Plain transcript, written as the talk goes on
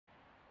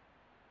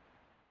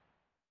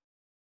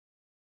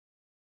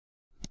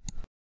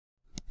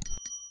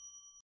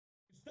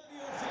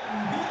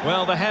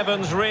Well, the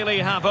heavens really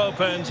have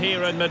opened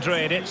here in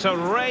Madrid. It's a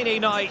rainy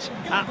night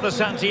at the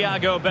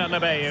Santiago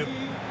Bernabeu.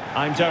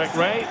 I'm Derek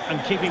Ray,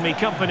 and keeping me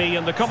company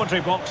in the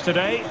commentary box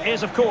today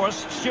is, of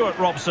course, Stuart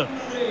Robson.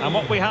 And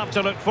what we have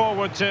to look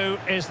forward to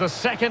is the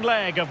second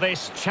leg of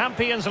this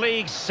Champions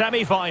League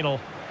semi-final.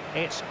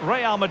 It's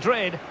Real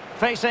Madrid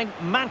facing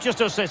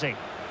Manchester City.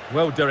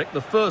 Well, Derek, the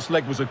first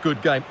leg was a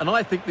good game, and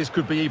I think this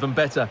could be even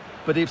better.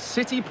 But if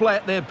City play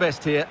at their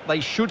best here,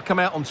 they should come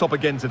out on top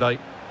again today.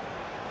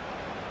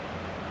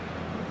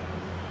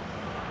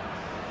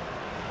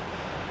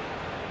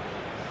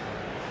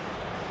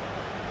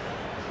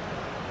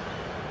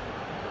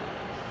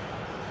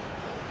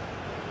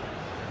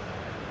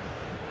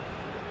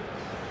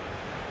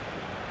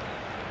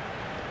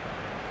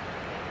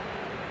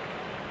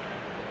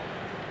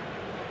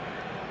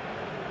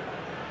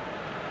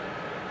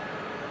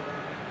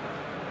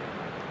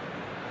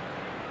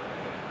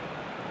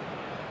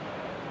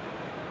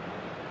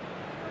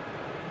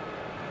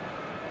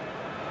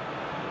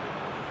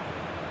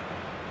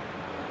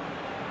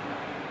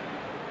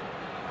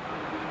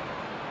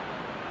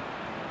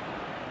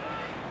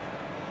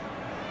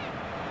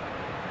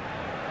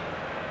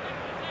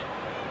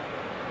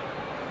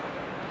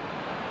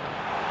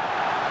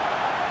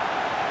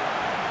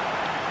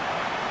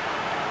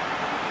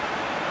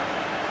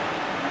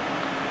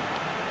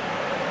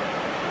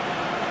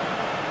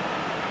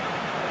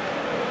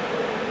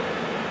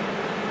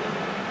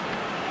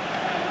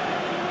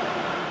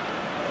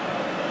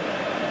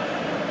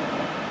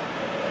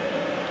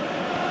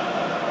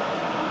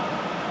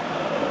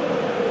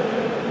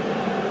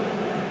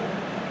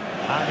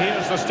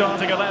 Here's the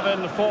starting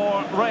 11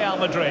 for Real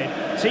Madrid.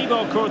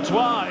 Thibaut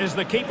Courtois is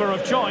the keeper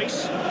of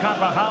choice.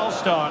 Carvajal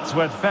starts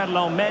with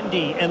Ferland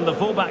Mendy in the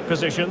fullback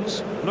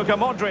positions. Luka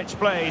Modric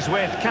plays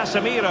with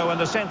Casemiro in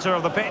the centre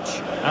of the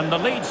pitch. And the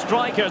lead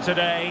striker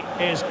today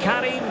is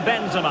Karim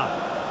Benzema.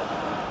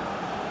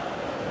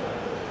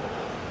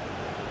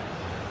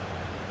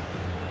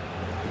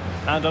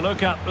 And a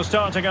look at the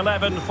starting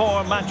 11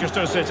 for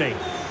Manchester City.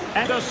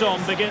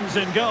 Ederson begins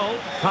in goal.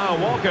 Kyle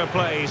Walker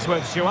plays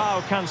with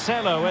Joao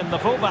Cancelo in the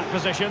fullback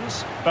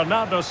positions.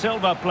 Bernardo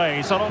Silva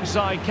plays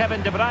alongside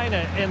Kevin De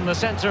Bruyne in the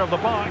centre of the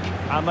park.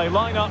 And they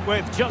line up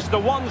with just the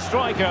one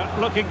striker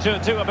looking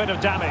to do a bit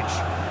of damage.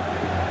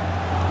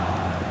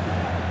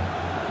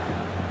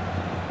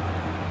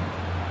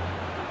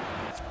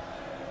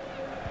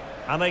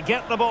 And they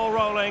get the ball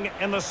rolling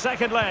in the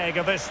second leg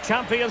of this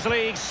Champions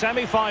League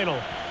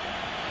semi-final.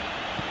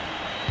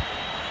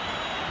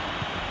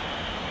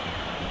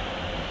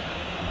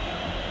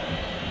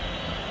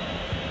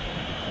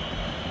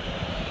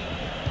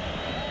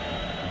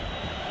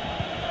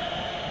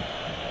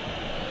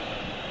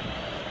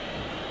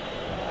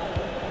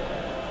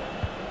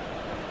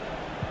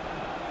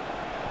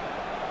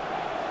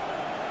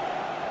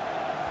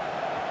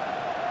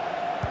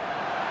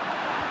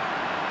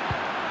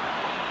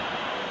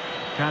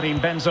 Karim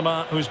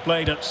Benzema, who's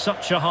played at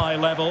such a high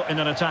level in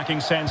an attacking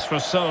sense for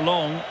so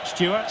long.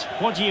 Stuart,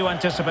 what do you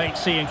anticipate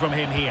seeing from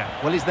him here?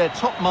 Well, he's their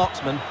top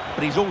marksman,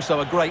 but he's also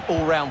a great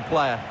all-round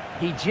player.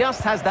 He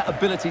just has that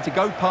ability to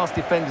go past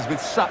defenders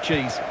with such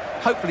ease.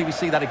 Hopefully we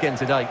see that again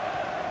today.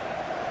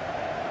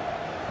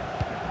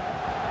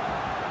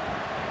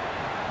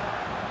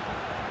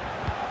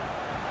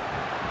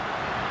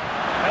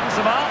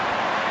 Benzema.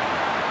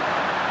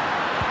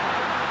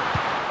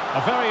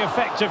 A very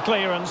effective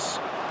clearance.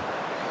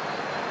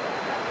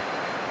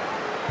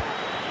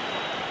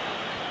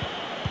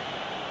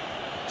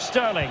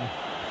 Sterling.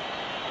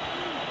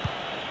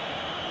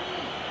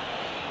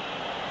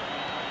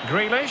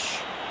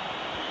 Grealish.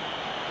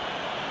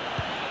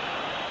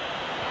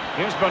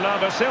 Here's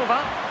Bernardo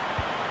Silva.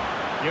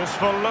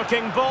 Useful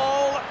looking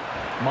ball.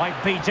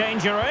 Might be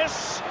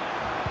dangerous.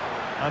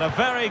 And a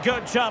very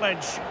good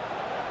challenge.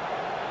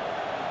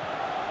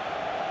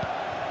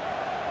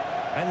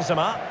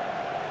 Benzema.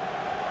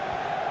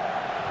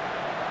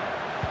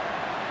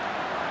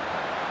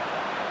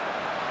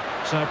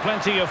 So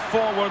plenty of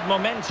forward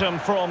momentum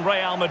from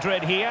Real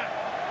Madrid here.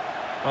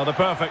 Well, the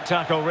perfect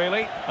tackle,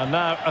 really. And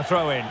now a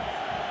throw-in.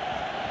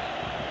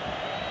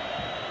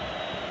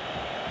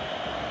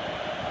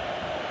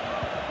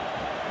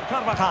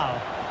 Carvajal.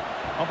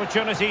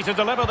 Opportunity to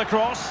deliver the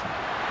cross.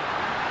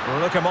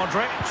 Luka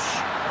Modric.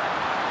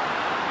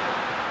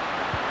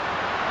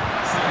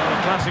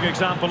 A classic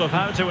example of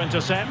how to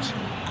intercept.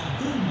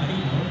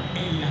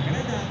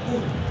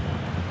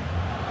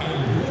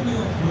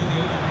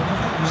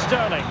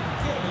 Sterling.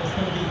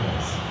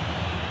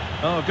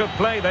 Oh, good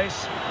play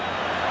this.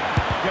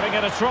 Giving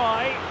it a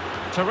try.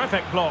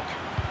 Terrific block.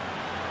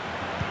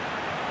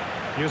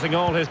 Using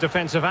all his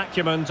defensive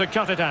acumen to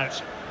cut it out.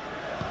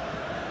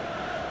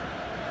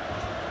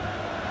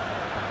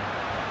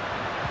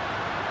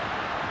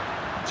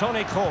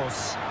 Toni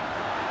Kroos.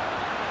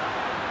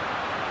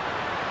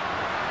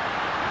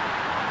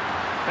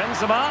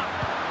 Benzema.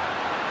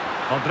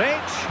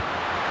 Modric.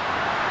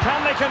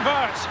 Can they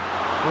convert?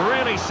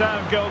 Really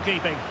sound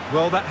goalkeeping.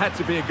 Well, that had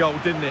to be a goal,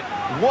 didn't it?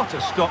 What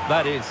a stop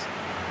that is.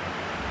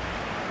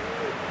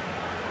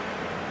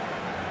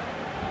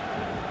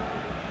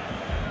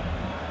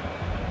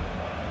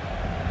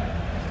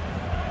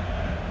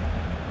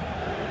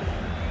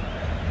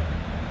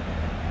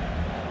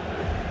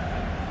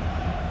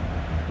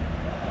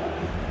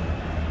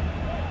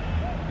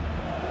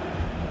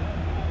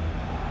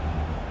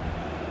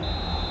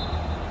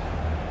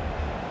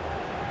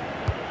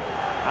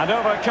 And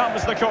over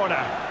comes the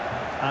corner.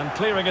 And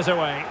clearing it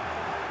away.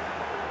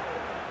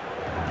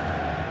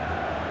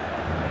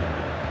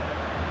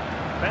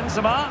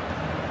 Benzema.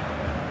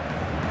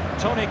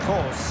 Toni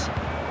Kroos.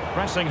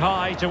 Pressing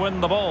high to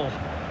win the ball.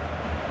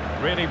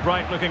 Really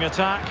bright-looking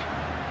attack.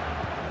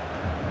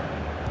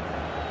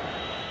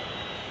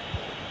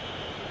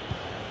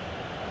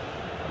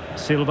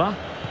 Silva.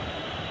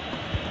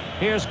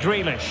 Here's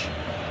Grealish.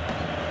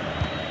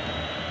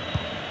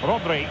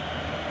 Rodri.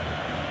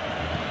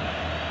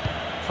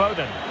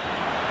 Foden.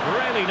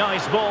 Really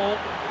nice ball.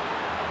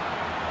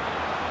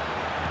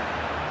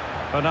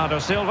 Bernardo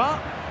Silva.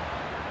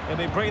 He'll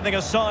be breathing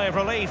a sigh of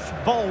relief.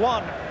 Ball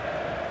one.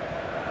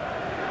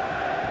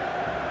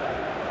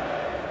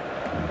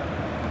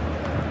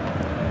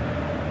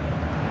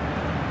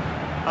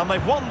 And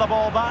they've won the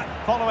ball back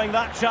following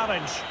that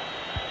challenge.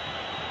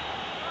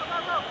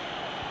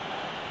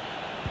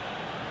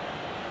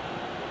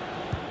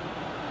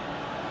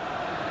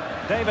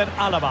 David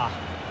Alaba.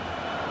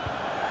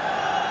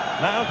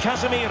 Now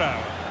Casemiro.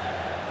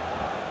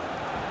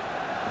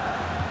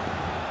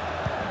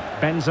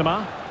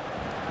 Benzema.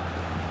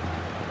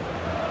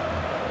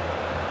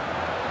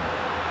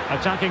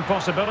 Attacking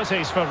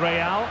possibilities for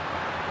Real.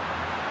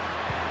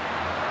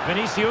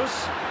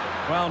 Vinicius.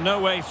 Well,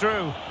 no way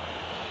through.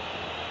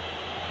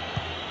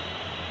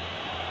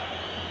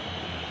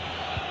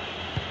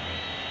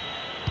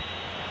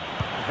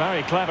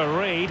 Very clever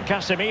read,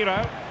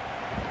 Casemiro.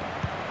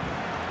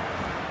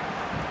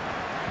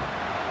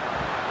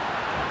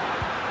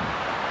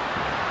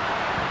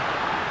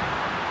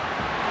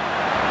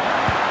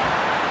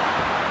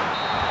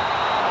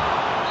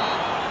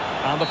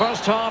 And the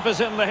first half is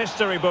in the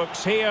history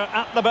books here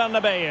at the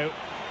Bernabeu.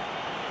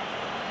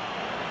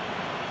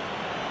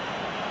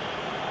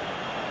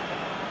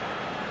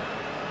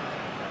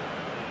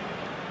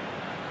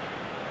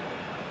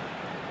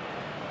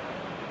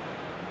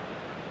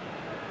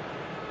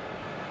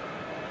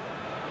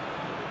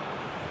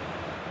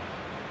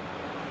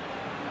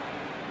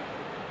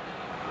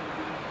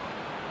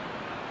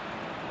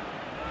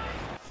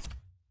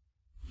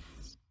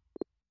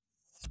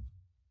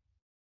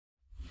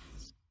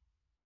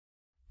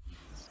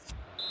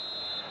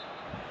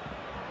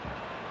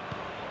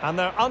 And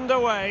they're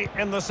underway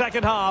in the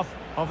second half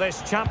of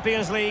this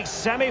Champions League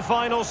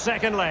semi-final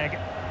second leg.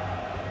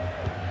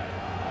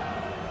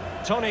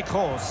 Toni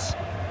Kroos.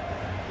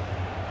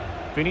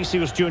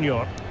 Vinicius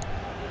Junior.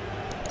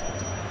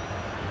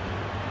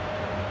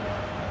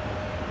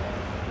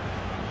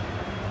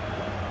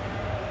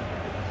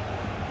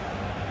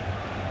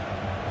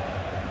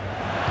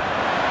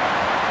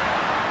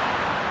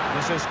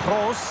 This is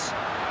Kroos.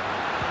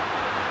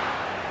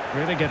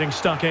 Really getting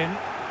stuck in.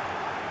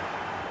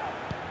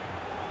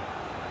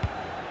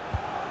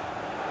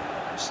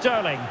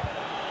 Sterling.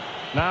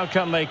 Now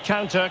can they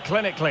counter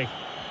clinically?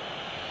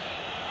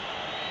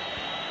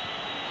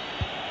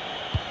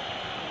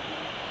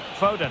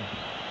 Foden.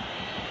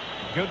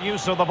 Good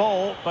use of the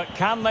ball, but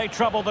can they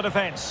trouble the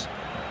defence?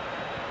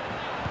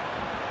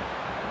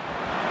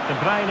 De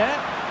Bruyne.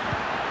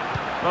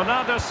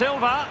 Bernardo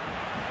Silva.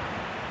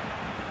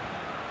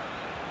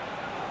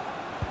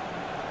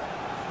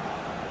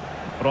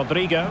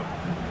 Rodrigo.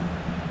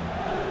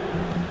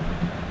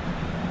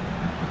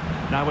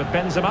 Now with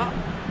Benzema.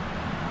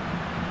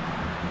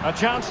 A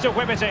chance to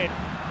whip it in.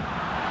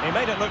 He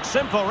made it look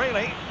simple,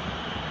 really.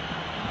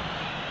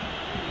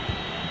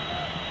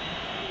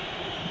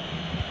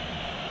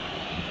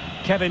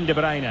 Kevin De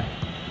Bruyne.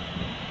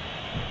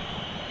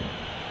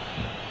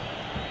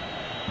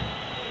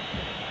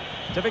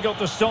 Difficult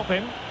to stop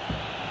him.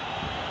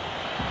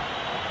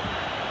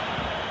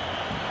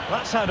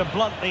 That's how to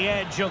blunt the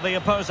edge of the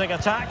opposing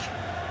attack.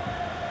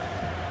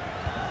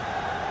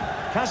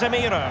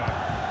 Casemiro.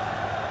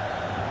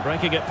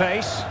 Breaking at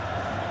pace.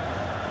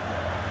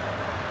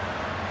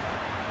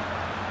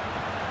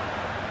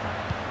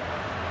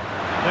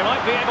 They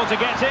might be able to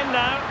get in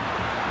now.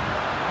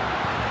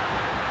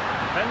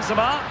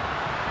 Benzema.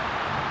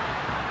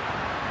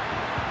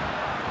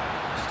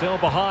 Still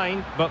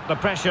behind, but the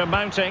pressure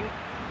mounting.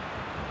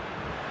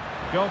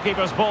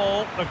 Goalkeeper's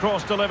ball, the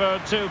cross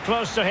delivered too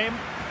close to him.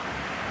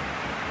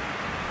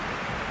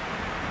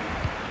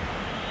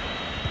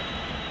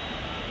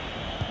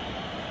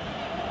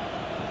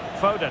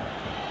 Foden.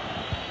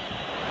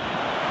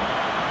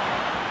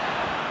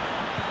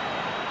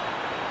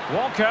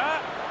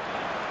 Walker.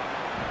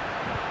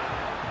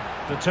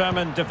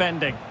 Determined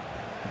defending.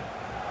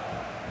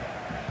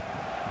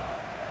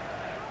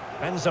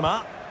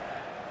 Benzema.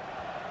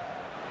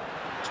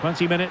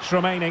 20 minutes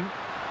remaining.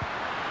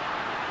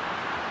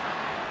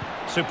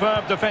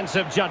 Superb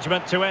defensive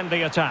judgment to end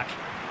the attack.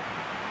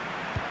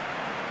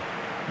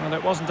 Well,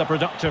 it wasn't a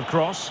productive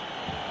cross.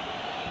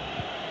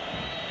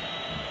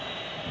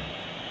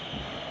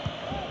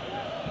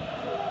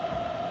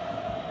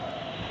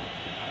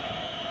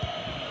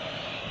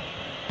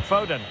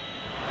 Foden.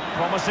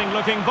 Promising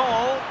looking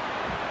ball.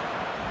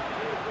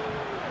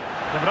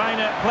 De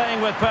Bruyne playing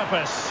with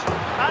purpose.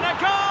 And a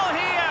goal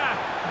here!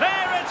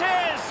 There it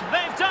is!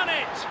 They've done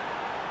it!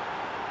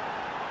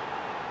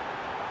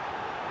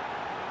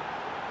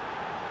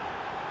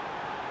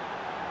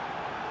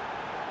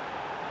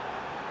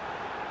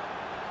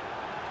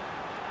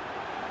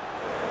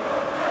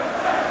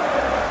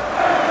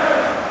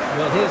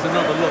 has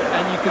another look,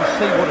 and you can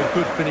see what a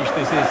good finish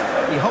this is.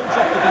 He holds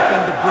off the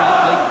defender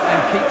brilliantly and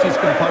keeps his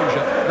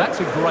composure. That's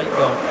a great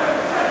goal.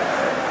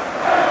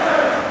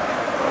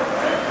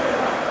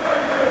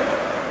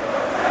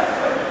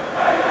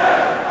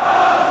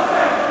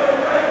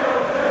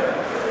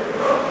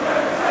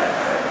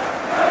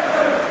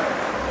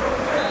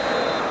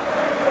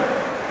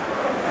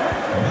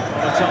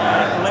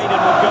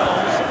 Laden with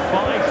goals.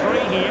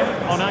 5-3 here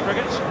on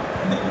aggregate.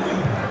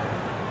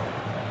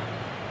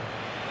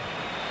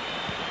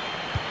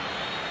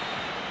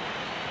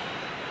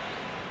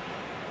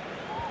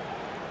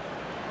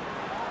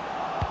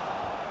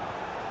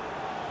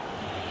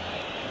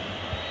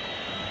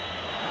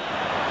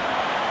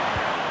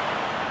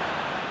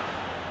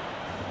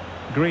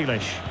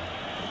 Grealish.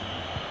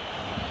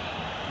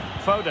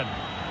 Foden.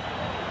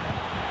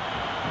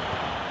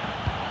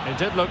 It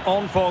did look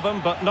on for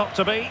them, but not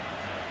to be.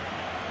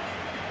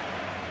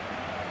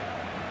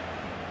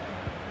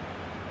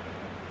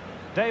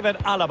 David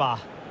Alaba.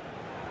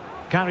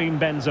 Karim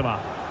Benzema.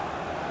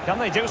 Can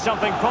they do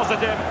something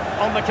positive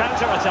on the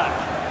counter-attack?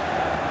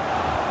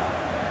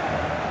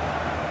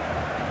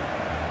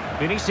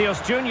 Vinicius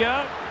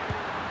Junior.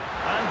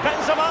 And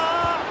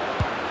Benzema!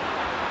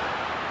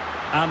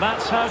 And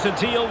that's how to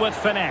deal with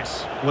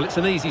finesse. Well, it's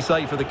an easy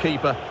save for the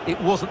keeper. It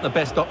wasn't the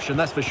best option,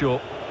 that's for sure.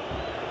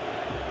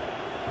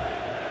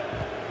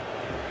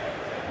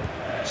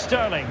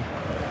 Sterling.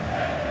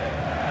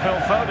 Phil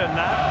Foden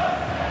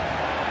now.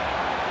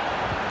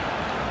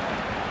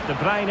 De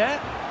Bruyne.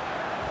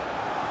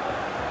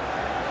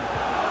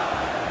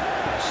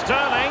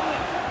 Sterling.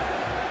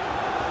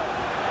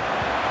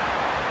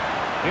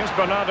 Here's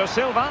Bernardo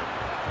Silva.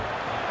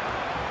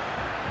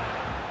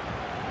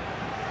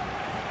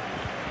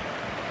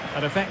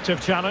 An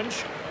effective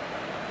challenge.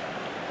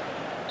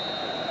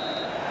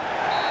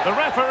 The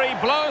referee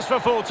blows for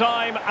full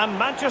time, and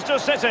Manchester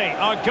City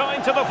are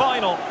going to the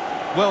final.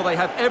 Well, they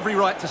have every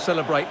right to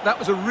celebrate. That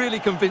was a really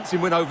convincing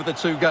win over the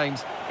two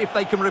games. If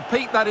they can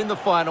repeat that in the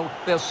final,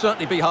 they'll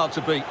certainly be hard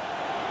to beat.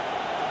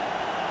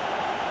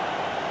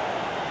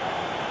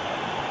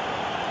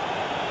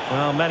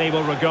 Well, many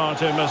will regard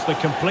him as the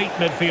complete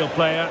midfield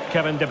player,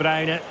 Kevin De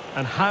Bruyne.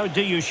 And how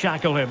do you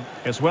shackle him?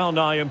 It's well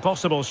nigh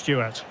impossible,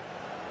 Stuart.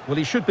 Well,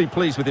 he should be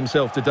pleased with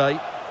himself today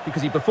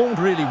because he performed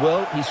really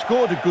well, he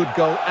scored a good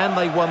goal and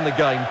they won the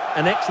game.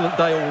 An excellent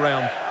day all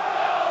round.